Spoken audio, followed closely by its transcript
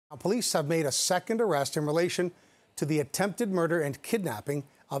Police have made a second arrest in relation to the attempted murder and kidnapping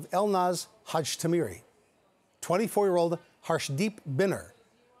of Elnaz Hajtamiri. 24-year-old Harshdeep Binner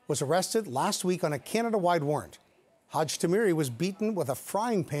was arrested last week on a Canada-wide warrant. Hajtamiri was beaten with a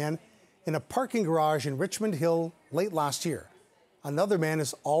frying pan in a parking garage in Richmond Hill late last year. Another man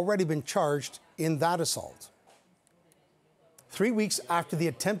has already been charged in that assault. 3 weeks after the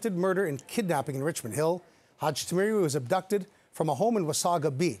attempted murder and kidnapping in Richmond Hill, Hajtamiri was abducted from a home in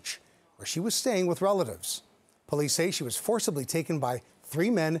Wasaga Beach, where she was staying with relatives. Police say she was forcibly taken by 3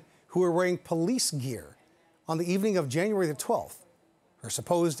 men who were wearing police gear on the evening of January the 12th. Her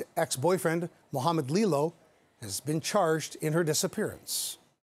supposed ex-boyfriend, Mohammed Lilo, has been charged in her disappearance.